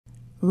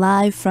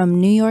Live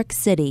from New York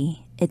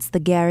City, it's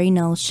the Gary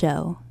Null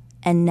Show.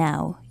 And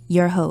now,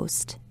 your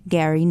host,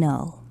 Gary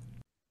Null.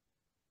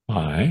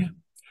 Hi,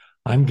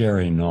 I'm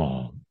Gary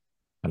Null.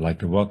 I'd like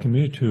to welcome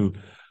you to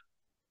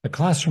the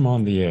Classroom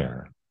on the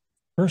Air.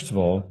 First of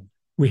all,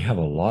 we have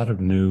a lot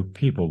of new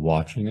people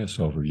watching us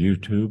over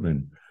YouTube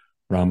and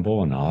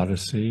Rumble and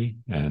Odysee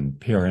and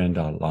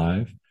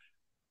PRN.Live.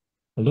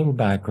 A little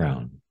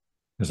background,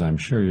 because I'm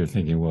sure you're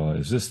thinking, well,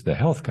 is this the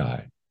health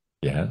guy?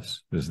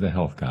 Yes, this is the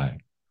health guy.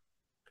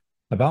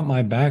 About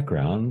my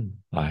background,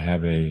 I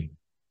have a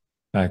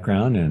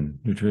background in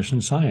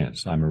nutrition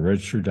science. I'm a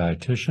registered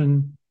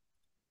dietitian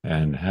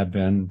and have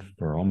been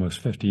for almost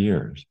 50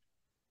 years,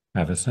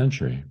 half a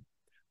century.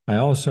 I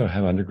also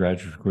have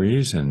undergraduate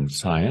degrees in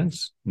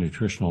science,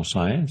 nutritional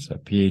science, a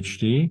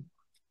PhD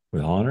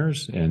with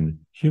honors in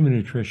human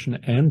nutrition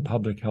and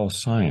public health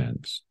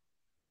science,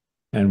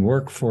 and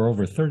work for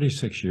over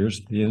 36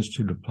 years at the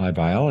Institute of Applied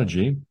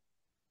Biology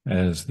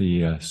as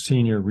the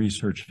Senior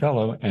Research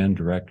Fellow and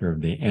Director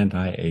of the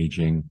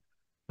Anti-Aging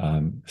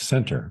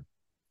Center.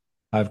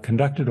 I've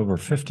conducted over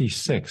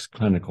 56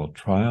 clinical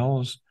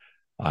trials.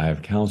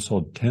 I've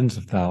counseled tens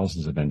of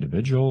thousands of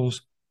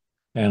individuals,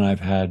 and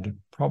I've had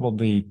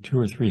probably 200,000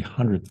 or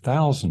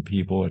 300,000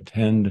 people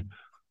attend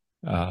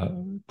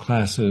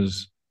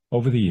classes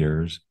over the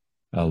years.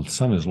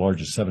 Some as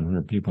large as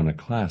 700 people in a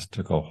class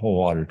took a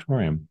whole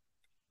auditorium.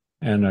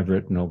 And I've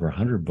written over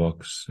 100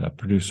 books,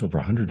 produced over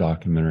 100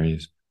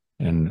 documentaries,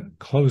 and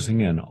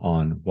closing in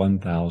on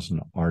 1,000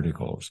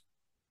 articles.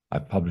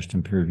 I've published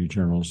in peer-reviewed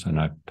journals, and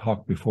I've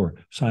talked before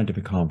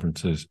scientific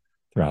conferences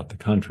throughout the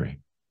country.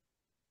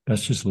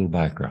 That's just a little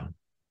background.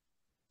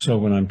 So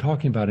when I'm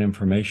talking about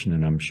information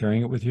and I'm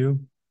sharing it with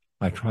you,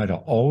 I try to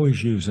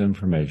always use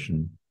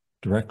information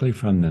directly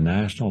from the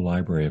National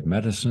Library of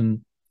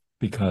Medicine,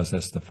 because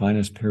that's the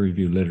finest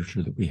peer-reviewed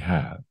literature that we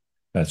have.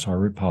 That's our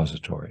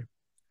repository.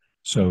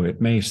 So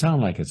it may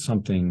sound like it's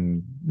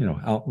something,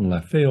 out in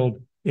left field.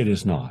 It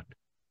is not.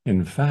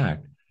 In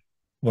fact,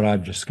 what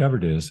I've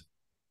discovered is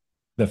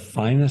the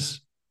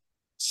finest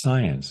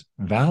science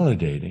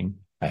validating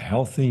a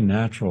healthy,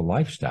 natural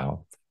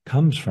lifestyle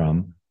comes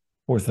from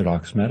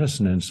orthodox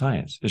medicine and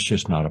science. It's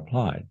just not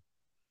applied.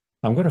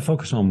 I'm going to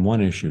focus on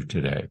one issue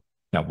today.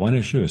 That one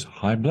issue is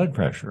high blood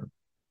pressure,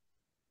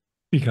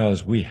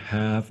 because we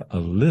have a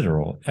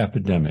literal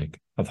epidemic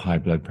of high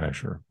blood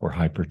pressure or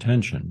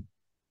hypertension,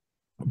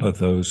 both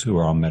those who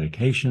are on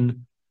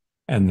medication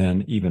and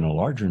then even a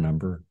larger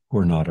number who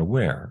are not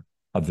aware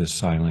of this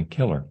silent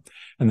killer.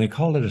 And they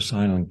call it a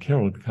silent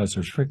killer because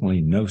there's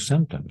frequently no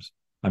symptoms.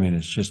 I mean,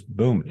 it's just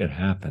boom, it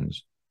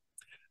happens.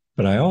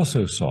 But I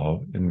also saw,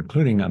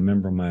 including a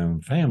member of my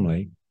own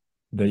family,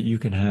 that you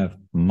can have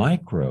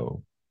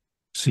micro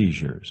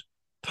seizures,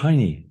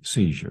 tiny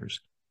seizures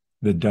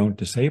that don't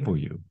disable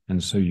you.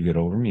 And so you get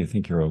over them, you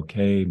think you're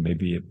okay.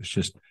 Maybe it was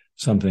just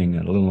something,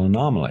 a little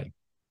anomaly.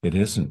 It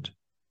isn't.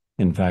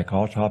 In fact,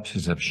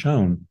 autopsies have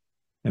shown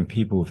in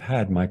people who've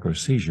had micro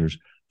seizures,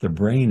 the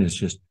brain is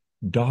just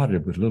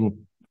dotted with little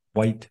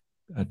white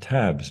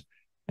tabs.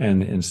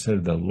 And instead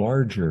of the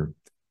larger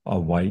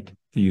white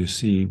that you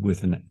see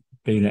with an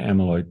beta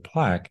amyloid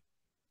plaque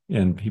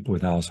in people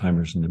with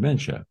Alzheimer's and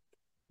dementia,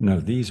 no,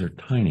 these are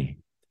tiny.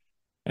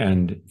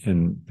 And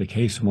in the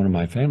case of one of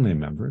my family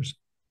members,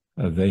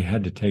 they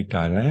had to take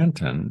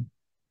Dilantin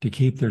to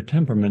keep their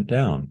temperament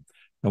down.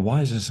 Now,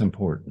 why is this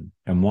important?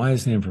 And why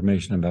is the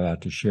information I'm about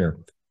to share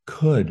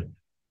could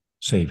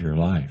save your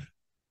life?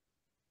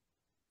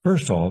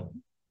 First of all,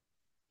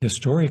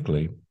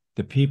 historically,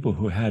 the people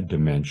who had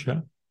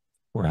dementia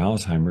or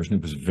Alzheimer's, and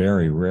it was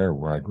very rare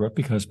where I grew up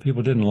because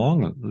people didn't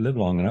live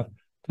long enough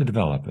to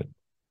develop it.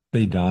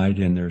 They died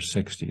in their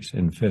 60s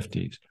and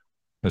 50s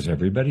because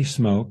everybody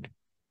smoked.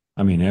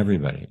 I mean,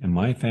 everybody. In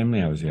my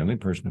family, I was the only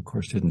person, of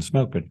course, didn't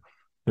smoke, but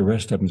the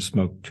rest of them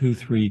smoked 2,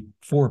 3,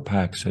 4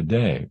 packs a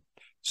day.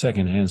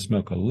 Secondhand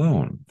smoke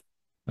alone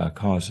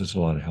causes a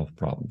lot of health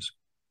problems.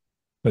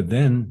 But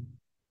then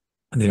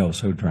they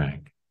also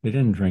drank. They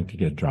didn't drink to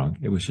get drunk.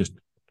 It was just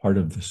part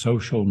of the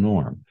social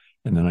norm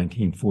in the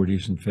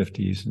 1940s and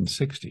 50s and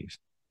 60s,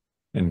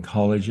 in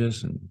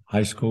colleges and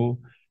high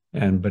school,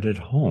 but at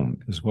home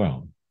as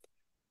well.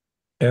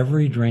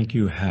 Every drink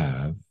you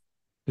have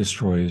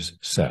destroys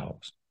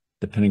cells,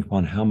 depending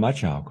upon how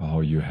much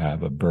alcohol you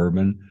have, a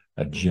bourbon,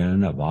 a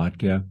gin, a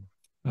vodka,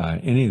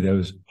 any of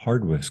those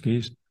hard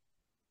whiskeys.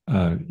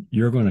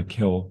 You're going to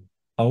kill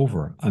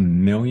over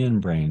 1 million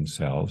brain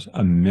cells,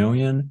 1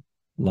 million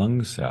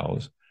lung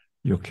cells.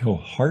 You'll kill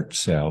heart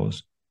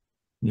cells,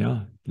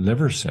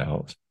 liver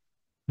cells,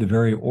 the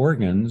very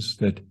organs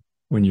that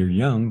when you're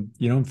young,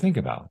 you don't think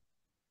about.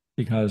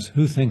 Because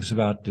who thinks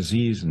about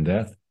disease and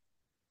death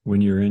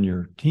when you're in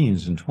your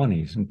teens and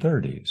 20s and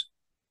 30s?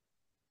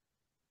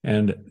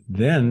 And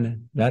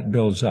then that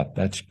builds up.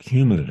 That's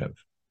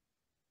cumulative.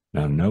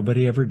 Now,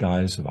 nobody ever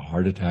dies of a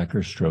heart attack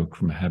or stroke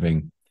from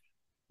having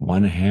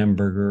one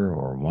hamburger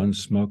or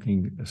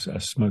smoking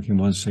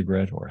one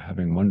cigarette or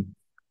having one,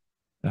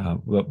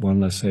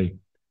 let's say,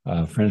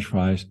 French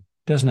fries.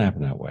 Doesn't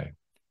happen that way.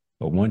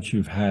 But once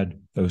you've had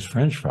those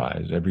French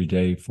fries every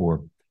day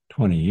for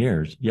 20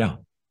 years,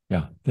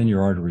 then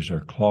your arteries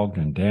are clogged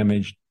and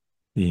damaged.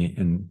 The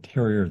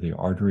interior of the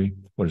artery,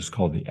 what is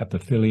called the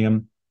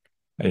epithelium,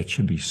 it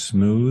should be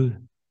smooth,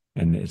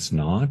 and it's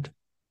not.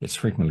 It's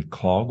frequently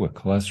clogged with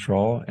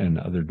cholesterol and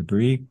other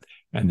debris,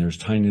 and there's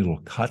tiny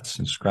little cuts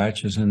and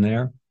scratches in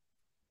there.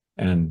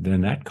 And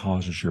then that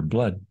causes your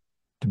blood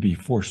to be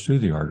forced through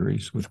the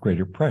arteries with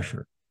greater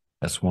pressure.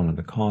 That's one of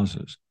the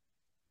causes.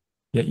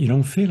 Yet you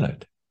don't feel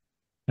it.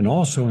 And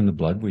also in the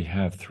blood, we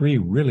have three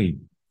really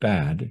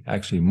bad,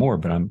 actually more,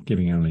 but I'm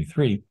giving you only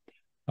three,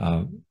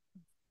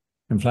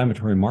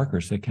 inflammatory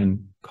markers that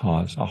can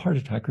cause a heart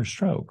attack or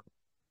stroke.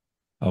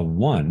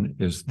 One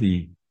is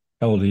the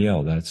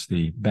LDL, that's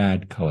the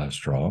bad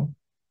cholesterol,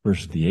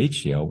 versus the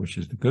HDL, which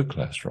is the good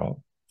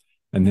cholesterol.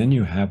 And then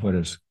you have what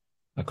is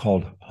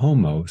called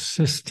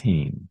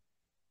homocysteine.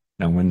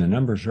 Now, when the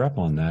numbers are up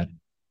on that,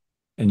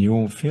 and you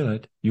won't feel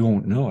it, you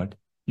won't know it,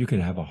 you could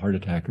have a heart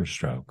attack or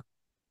stroke.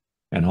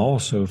 And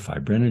also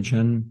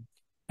fibrinogen,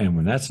 and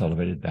when that's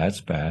elevated, that's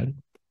bad.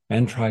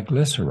 And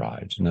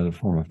triglycerides, another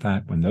form of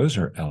fat, when those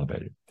are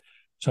elevated.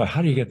 So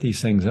how do you get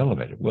these things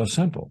elevated? Well,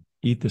 simple.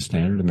 Eat the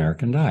standard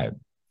American diet,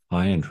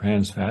 high in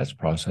trans fats,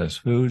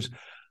 processed foods,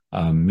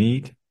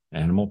 meat,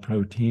 animal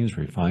proteins,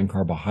 refined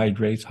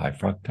carbohydrates, high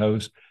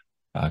fructose,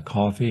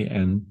 coffee,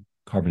 and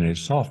carbonated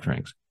soft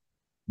drinks.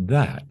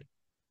 That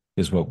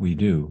is what we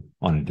do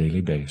on a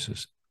daily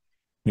basis.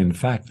 In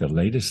fact, the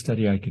latest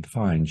study I could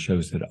find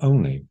shows that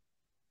only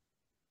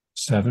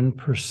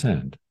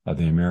 7% of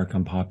the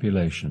American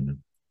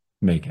population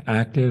make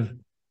active,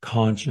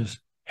 conscious,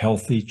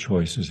 healthy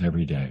choices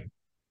every day.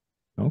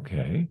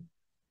 Okay,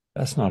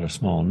 that's not a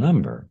small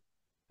number.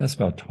 That's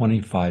about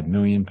 25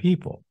 million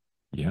people.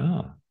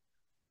 Yeah.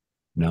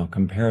 Now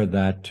compare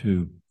that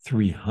to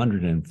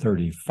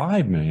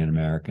 335 million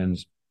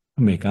Americans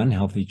who make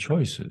unhealthy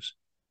choices.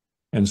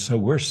 And so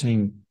we're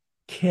seeing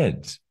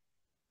kids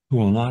who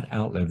will not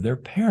outlive their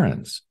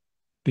parents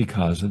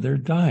because of their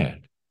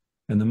diet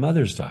and the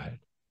mother's diet.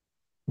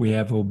 We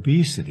have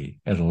obesity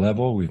at a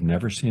level we've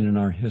never seen in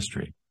our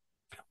history.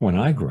 When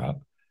I grew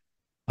up,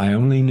 I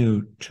only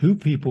knew two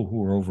people who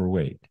were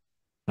overweight.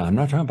 Now, I'm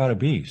not talking about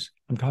obese.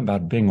 I'm talking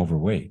about being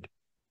overweight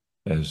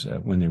as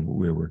when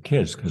we were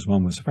kids, because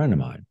one was a friend of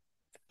mine.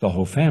 The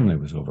whole family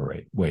was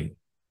overweight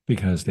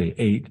because they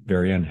ate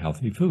very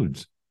unhealthy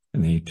foods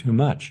and they ate too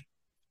much.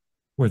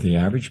 Where the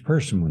average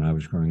person, when I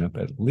was growing up,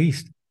 at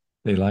least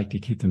they liked to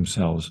keep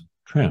themselves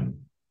trim.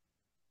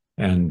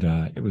 And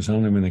it was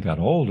only when they got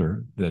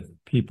older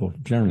that people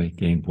generally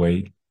gained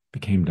weight,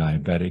 became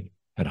diabetic,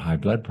 had high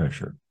blood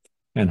pressure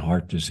and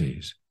heart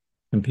disease.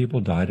 And people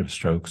died of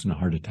strokes and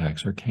heart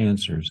attacks or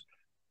cancers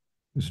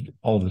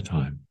all the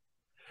time.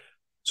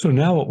 So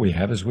now what we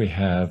have is we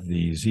have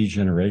the Z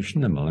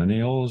generation, the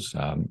millennials.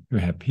 We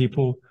have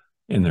people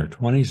in their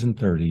 20s and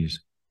 30s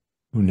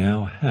who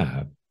now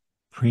have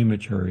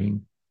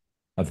prematuring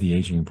of the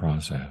aging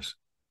process.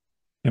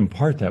 In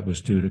part, that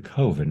was due to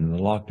COVID and the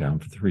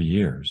lockdown for 3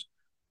 years,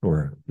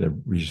 or the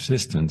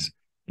resistance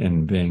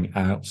in being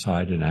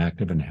outside and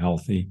active and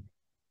healthy.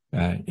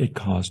 It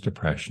caused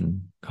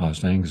depression,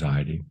 caused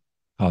anxiety,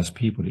 caused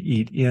people to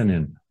eat in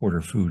and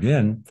order food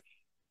in.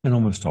 And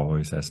almost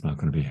always that's not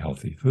going to be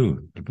healthy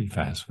food. It'll be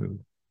fast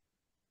food.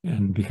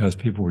 And because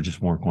people were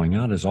just weren't going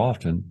out as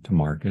often to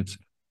markets,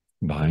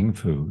 buying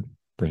food,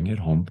 bringing it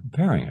home,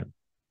 preparing it.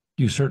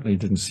 You certainly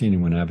didn't see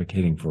anyone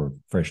advocating for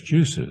fresh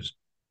juices.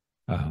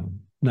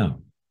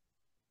 No.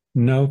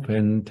 Nope.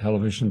 And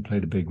television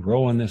played a big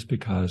role in this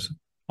because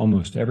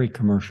almost every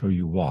commercial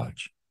you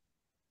watch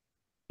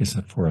is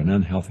for an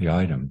unhealthy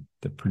item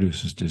that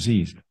produces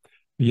disease.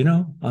 You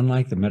know,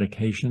 unlike the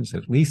medications,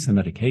 at least the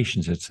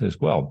medications, it says,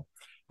 well,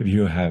 if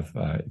you have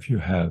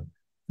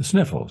the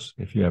sniffles,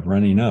 if you have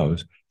runny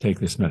nose, take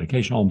this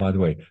medication. Oh, and by the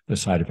way, the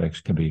side effects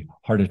can be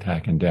heart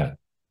attack and death.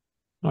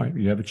 All right,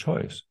 you have a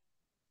choice.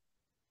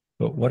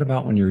 But what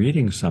about when you're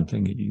eating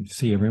something that you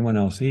see everyone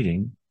else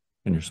eating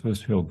and you're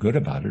supposed to feel good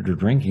about it, or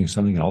drinking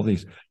something and all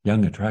these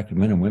young, attractive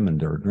men and women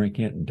that are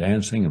drinking it and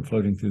dancing and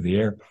floating through the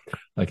air?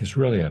 Like it's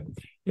really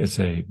it's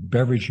a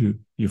beverage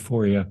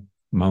euphoria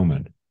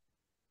moment.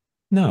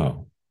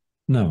 No,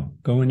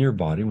 go in your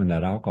body when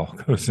that alcohol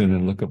goes in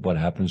and look at what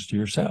happens to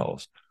your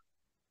cells.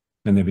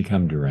 And they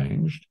become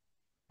deranged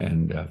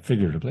and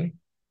figuratively.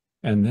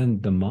 And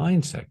then the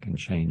mindset can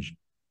change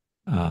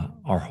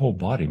our whole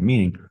body,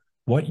 meaning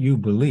what you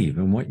believe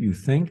and what you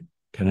think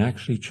can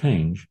actually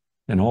change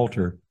and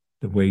alter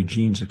the way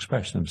genes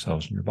express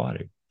themselves in your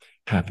body.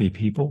 Happy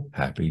people,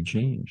 happy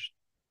genes.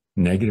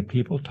 Negative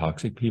people,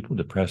 toxic people,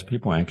 depressed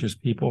people, anxious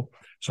people,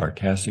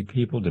 sarcastic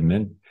people,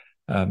 demeaning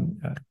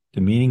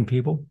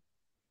people.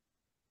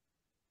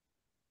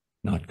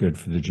 Not good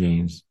for the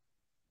genes.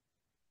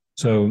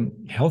 So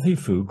healthy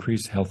food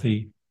creates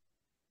healthy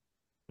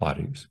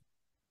bodies.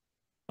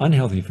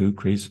 Unhealthy food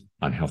creates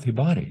unhealthy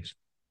bodies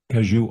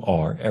because you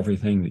are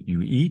everything that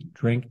you eat,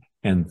 drink,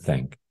 and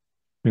think.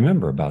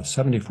 Remember, about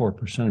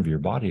 74% of your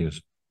body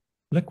is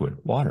liquid,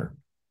 water.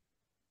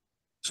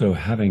 So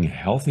having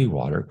healthy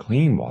water,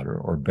 clean water,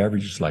 or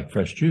beverages like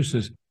fresh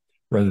juices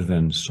rather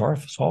than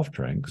soft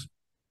drinks,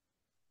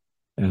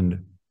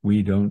 and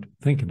we don't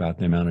think about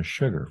the amount of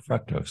sugar,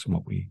 fructose, and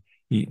what we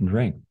eat and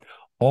drink.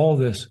 All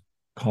this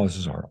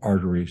causes our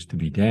arteries to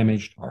be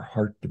damaged, our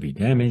heart to be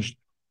damaged,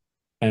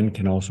 and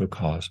can also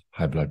cause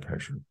high blood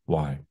pressure.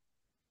 Why?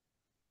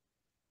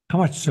 How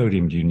much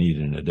sodium do you need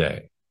in a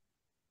day?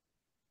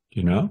 Do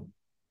you know?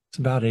 It's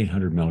about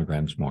 800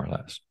 milligrams, more or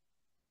less.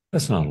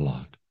 That's not a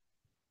lot.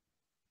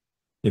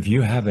 If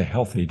you have a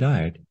healthy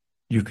diet,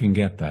 you can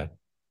get that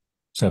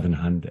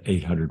 700,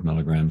 800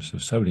 milligrams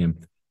of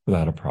sodium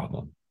without a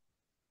problem.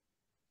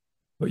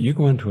 But you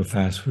go into a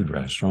fast food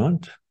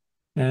restaurant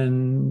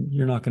and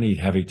you're not going to eat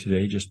heavy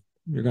today,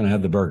 you're going to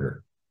have the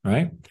burger,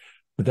 right?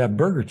 But that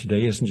burger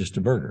today isn't just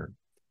a burger.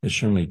 It's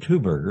generally 2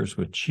 burgers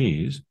with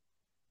cheese.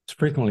 It's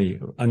frequently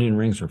onion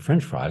rings or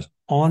French fries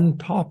on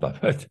top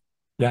of it.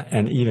 Yeah,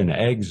 and even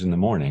eggs in the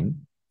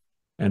morning,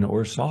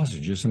 or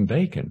sausages and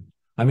bacon.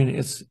 I mean,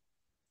 it's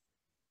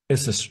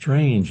a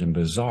strange and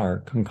bizarre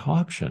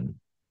concoction.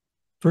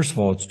 First of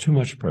all, it's too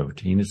much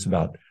protein. It's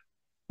about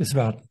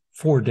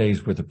 4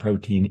 days worth of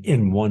protein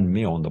in one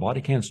meal, and the body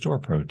can't store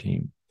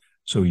protein.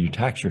 So you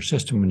tax your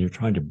system when you're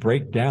trying to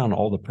break down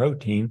all the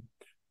protein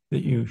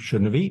that you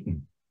shouldn't have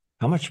eaten.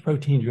 How much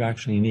protein do you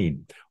actually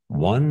need?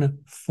 1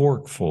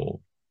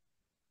 forkful.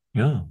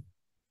 Yeah.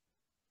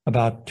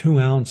 About 2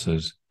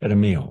 ounces at a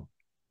meal.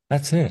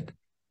 That's it,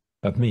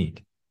 of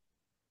meat.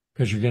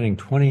 Because you're getting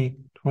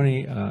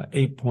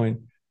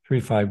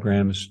 8.35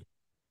 grams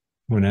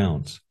to an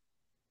ounce.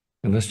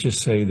 And let's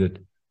just say that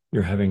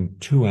you're having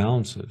 2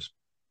 ounces,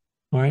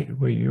 all right,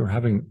 where you're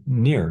having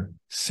near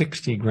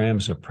 60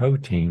 grams of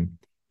protein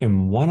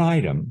in one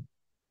item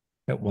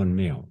at one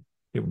meal.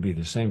 It would be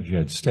the same if you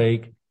had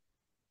steak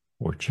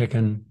or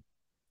chicken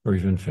or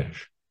even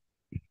fish.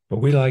 But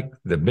we like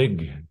the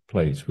big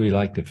plates. We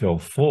like to feel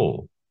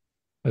full.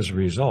 As a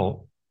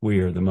result, we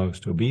are the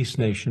most obese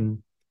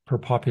nation per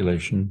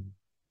population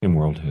in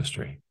world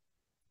history.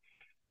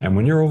 And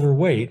when you're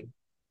overweight,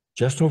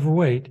 just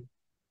overweight,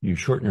 you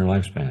shorten your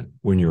lifespan.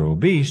 When you're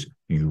obese,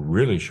 you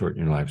really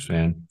shorten your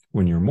lifespan.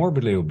 When you're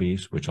morbidly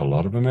obese, which a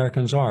lot of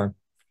Americans are,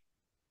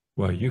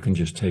 well, you can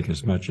just take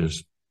as much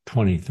as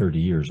 20, 30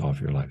 years off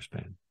your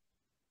lifespan.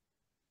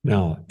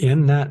 Now,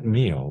 in that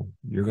meal,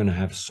 you're going to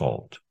have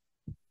salt.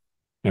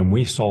 And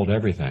we salt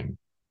everything.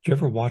 Do you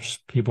ever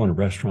watch people in a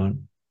restaurant?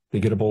 They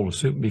get a bowl of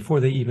soup, and before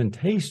they even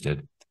taste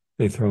it,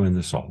 they throw in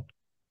the salt.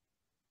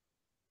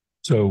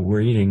 So we're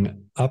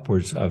eating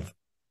upwards of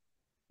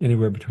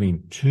anywhere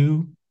between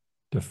 2,000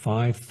 to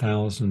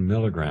 5,000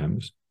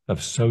 milligrams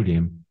of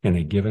sodium in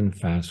a given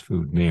fast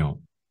food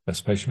meal,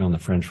 especially on the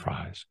French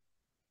fries.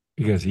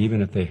 Because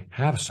even if they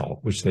have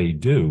salt, which they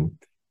do,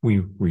 we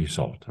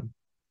resalt them.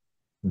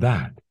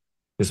 That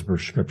is a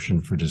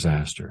prescription for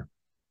disaster.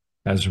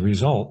 As a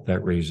result,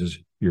 that raises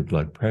your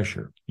blood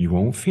pressure. You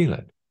won't feel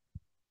it.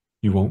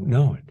 You won't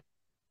know it.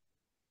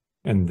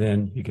 And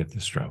then you get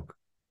the stroke.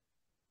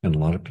 And a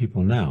lot of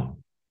people now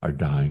are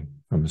dying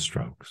from the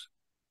strokes.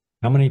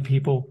 How many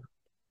people?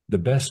 The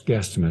best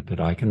guesstimate that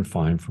I can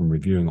find from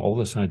reviewing all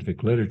the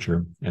scientific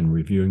literature and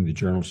reviewing the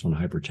journals on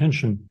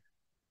hypertension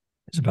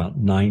is about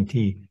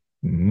 90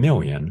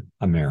 million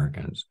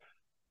Americans.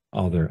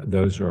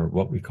 Those are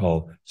what we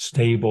call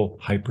stable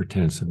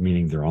hypertensive,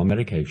 meaning they're on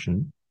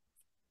medication.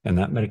 And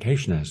that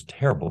medication has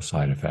terrible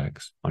side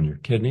effects on your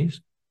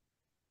kidneys.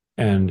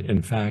 And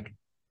in fact,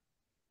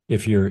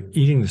 if you're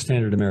eating the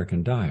standard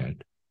American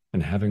diet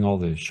and having all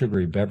the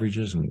sugary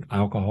beverages and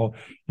alcohol,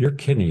 your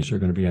kidneys are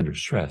going to be under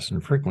stress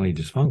and frequently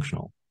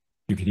dysfunctional.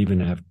 You could even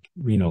have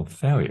renal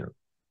failure.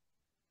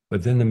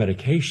 But then the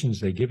medications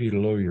they give you to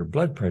lower your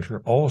blood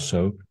pressure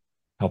also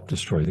help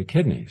destroy the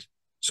kidneys.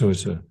 So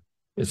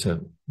it's a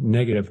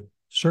negative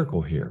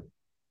circle here.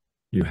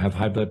 You have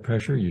high blood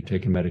pressure, you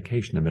take a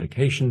medication. The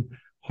medication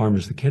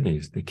harms the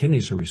kidneys. The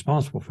kidneys are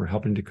responsible for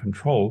helping to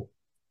control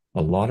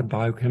a lot of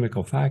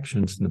biochemical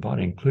factions in the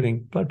body,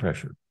 including blood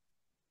pressure.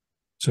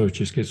 So it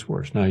just gets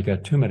worse. Now you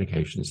got 2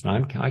 medications.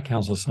 Now I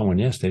counseled someone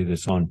yesterday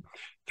that's on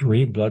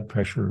 3 blood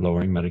pressure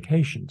lowering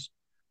medications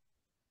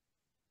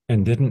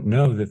and didn't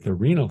know that the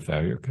renal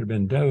failure could have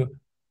been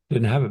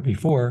didn't have it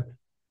before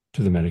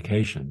to the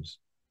medications.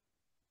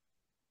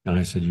 And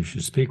I said, you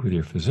should speak with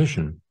your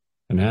physician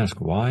and ask,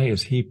 why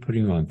is he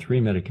putting you on 3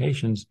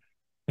 medications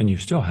and you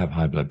still have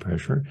high blood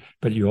pressure,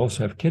 but you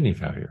also have kidney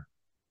failure?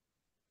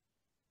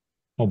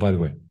 Oh, by the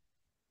way,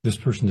 this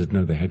person didn't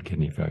know they had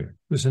kidney failure.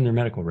 It was in their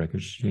medical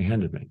records she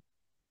handed me.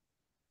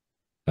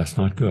 That's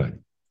not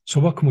good. So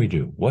what can we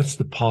do? What's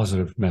the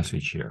positive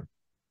message here?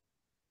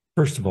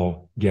 First of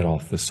all, get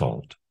off the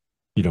salt.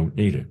 You don't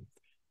need it.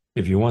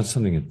 If you want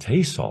something that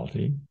tastes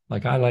salty,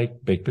 like I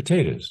like baked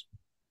potatoes,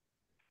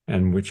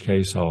 in which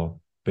case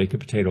I'll bake a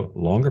potato a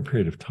longer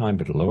period of time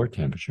but at a lower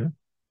temperature,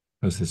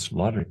 because there's a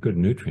lot of good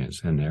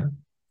nutrients in there,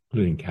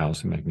 including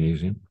calcium,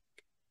 magnesium,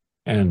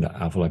 and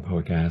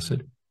alpha-lipoic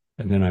acid.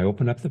 And then I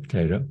open up the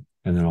potato,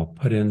 and then I'll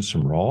put in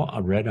some raw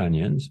red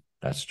onions.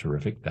 That's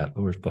terrific. That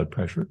lowers blood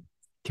pressure,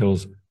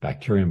 kills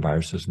bacteria and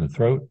viruses in the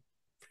throat.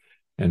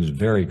 and it's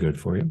very good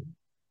for you.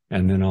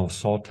 And then I'll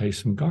saute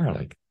some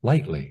garlic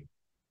lightly,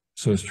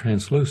 so it's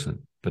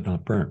translucent but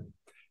not burnt.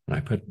 And I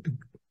put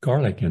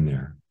garlic in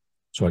there.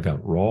 So I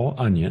got raw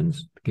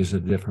onions, gives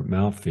it a different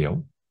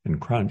mouthfeel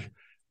and crunch,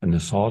 and the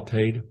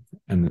sauteed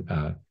and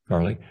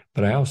garlic.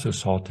 But I also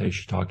saute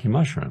shiitake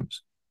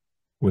mushrooms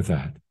with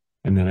that.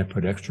 And then I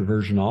put extra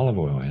virgin olive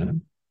oil in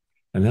them.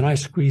 And then I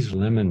squeeze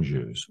lemon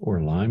juice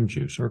or lime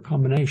juice or a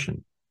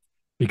combination,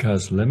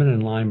 because lemon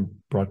and lime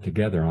brought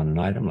together on an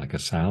item like a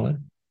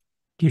salad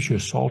gives you a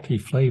salty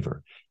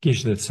flavor,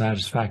 gives you the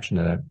satisfaction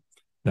of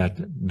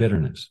that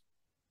bitterness.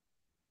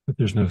 But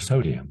there's no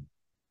sodium.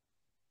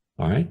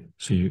 All right?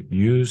 So you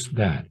use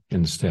that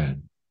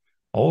instead.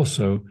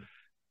 Also,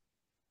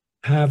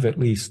 have at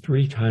least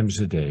 3 times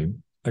a day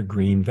a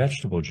green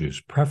vegetable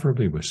juice,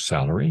 preferably with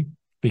celery,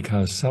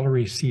 because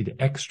celery seed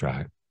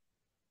extract,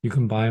 you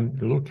can buy them,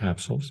 they're little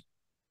capsules.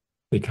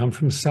 They come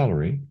from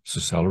celery, so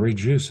celery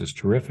juice is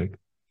terrific.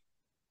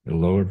 It'll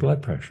lower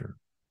blood pressure.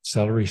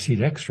 Celery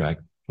seed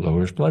extract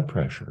lowers blood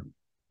pressure.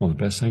 One of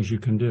the best things you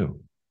can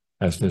do,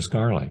 as does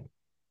garlic.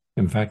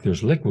 In fact,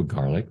 there's liquid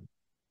garlic,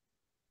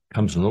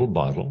 comes in a little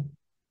bottle,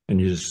 and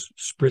you just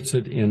spritz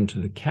it into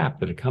the cap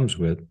that it comes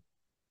with,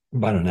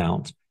 about an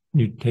ounce,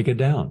 and you take it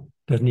down.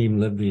 Doesn't even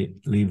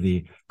leave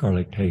the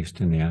garlic taste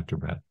in the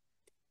afterbreath.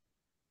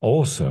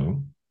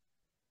 Also,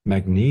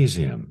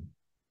 magnesium,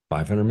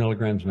 500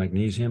 milligrams of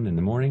magnesium in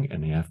the morning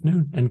and the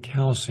afternoon, and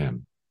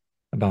calcium,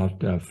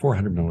 about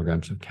 400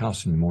 milligrams of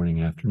calcium in the morning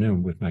and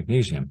afternoon with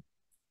magnesium,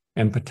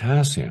 and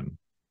potassium,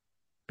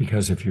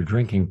 because if you're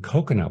drinking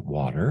coconut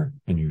water,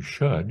 and you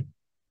should,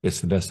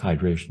 it's the best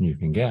hydration you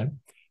can get,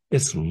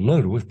 it's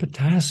loaded with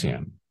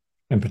potassium,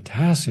 and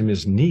potassium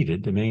is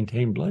needed to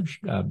maintain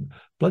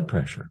blood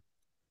pressure.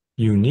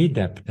 You need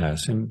that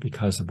potassium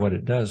because of what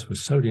it does with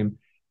sodium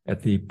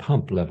at the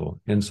pump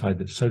level, inside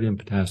the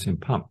sodium-potassium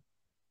pump.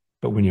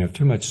 But when you have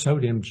too much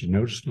sodium, you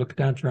notice, look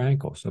down at your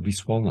ankles, they'll be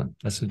swollen.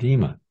 That's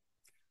edema.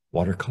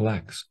 Water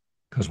collects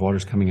because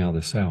water's coming out of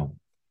the cell.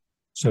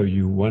 So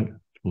you want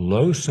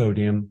low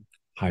sodium,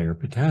 higher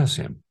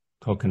potassium.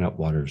 Coconut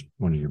water is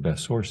one of your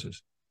best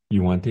sources.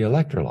 You want the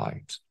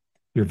electrolytes.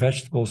 Your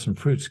vegetables and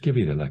fruits give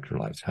you the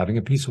electrolytes. Having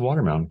a piece of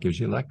watermelon gives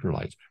you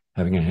electrolytes.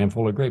 Having a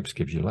handful of grapes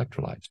gives you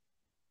electrolytes.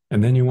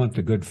 And then you want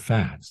the good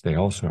fats. They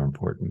also are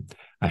important.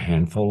 A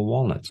handful of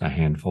walnuts, a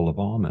handful of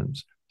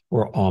almonds,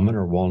 or almond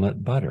or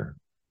walnut butter.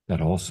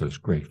 That also is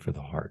great for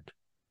the heart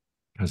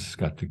because it's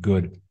got the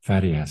good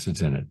fatty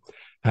acids in it.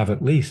 Have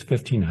at least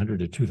 1,500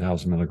 to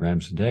 2,000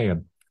 milligrams a day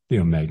of the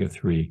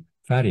omega-3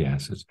 fatty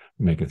acids,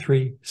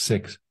 omega-3,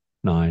 6,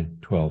 9,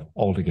 12,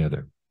 all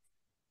together.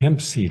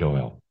 Hemp seed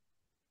oil,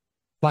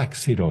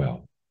 flaxseed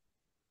oil,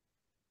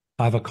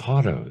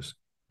 avocados.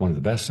 One of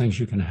the best things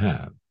you can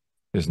have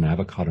is an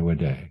avocado a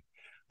day.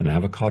 An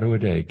avocado a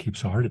day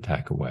keeps a heart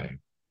attack away.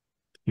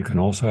 You can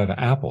also have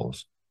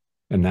apples.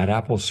 And that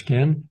apple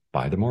skin,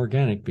 buy them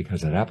organic,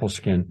 because that apple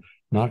skin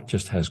not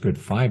just has good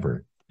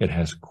fiber, it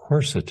has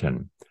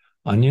quercetin.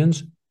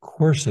 Onions,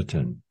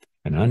 quercetin.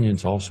 And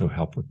onions also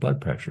help with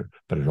blood pressure,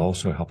 but it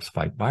also helps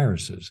fight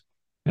viruses.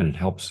 And it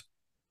helps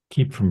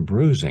keep from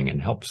bruising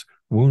and helps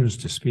wounds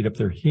to speed up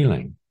their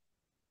healing.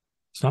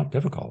 It's not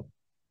difficult.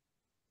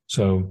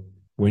 So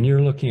when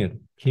you're looking at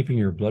keeping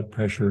your blood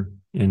pressure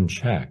in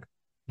check,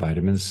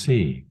 vitamin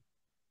C,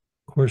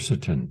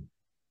 quercetin,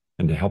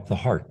 and to help the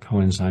heart,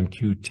 coenzyme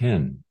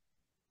Q10,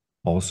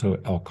 also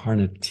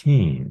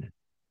L-carnitine,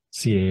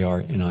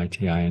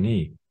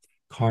 C-A-R-N-I-T-I-N-E,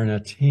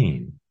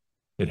 carnitine.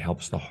 It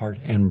helps the heart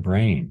and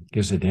brain,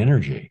 gives it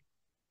energy,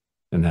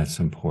 and that's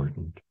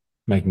important.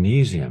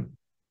 Magnesium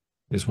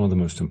is the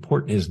most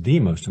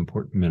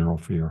important mineral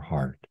for your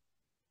heart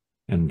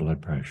and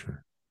blood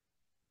pressure.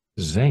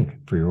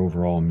 Zinc for your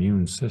overall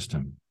immune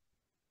system.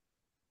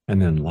 And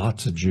then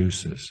lots of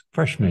juices,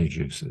 fresh made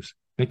juices.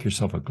 Make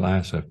yourself a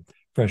glass of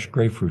fresh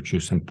grapefruit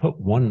juice and put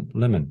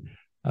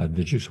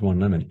the juice of one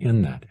lemon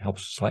in that. It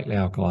helps slightly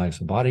alkalize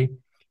the body,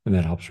 and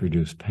that helps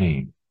reduce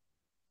pain.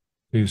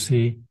 You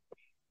see,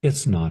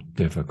 it's not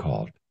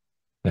difficult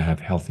to have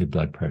healthy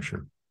blood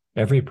pressure.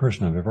 Every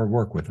person I've ever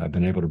worked with, I've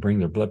been able to bring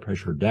their blood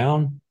pressure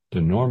down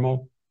to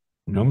normal,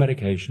 no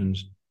medications,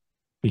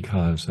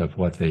 because of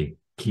what they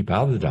keep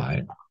out of the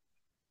diet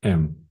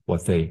and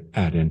what they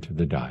add into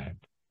the diet.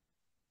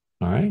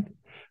 All right?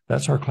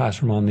 That's our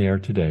classroom on the air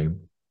today.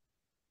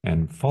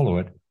 And follow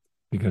it,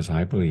 because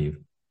I believe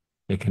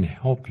it can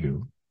help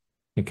you.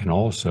 It can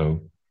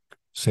also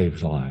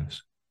save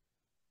lives.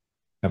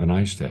 Have a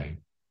nice day.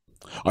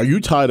 Are you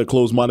tired of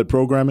closed-minded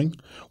programming?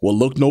 Well,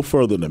 look no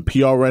further than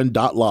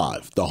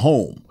PRN.Live, the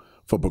home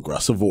for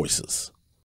progressive voices.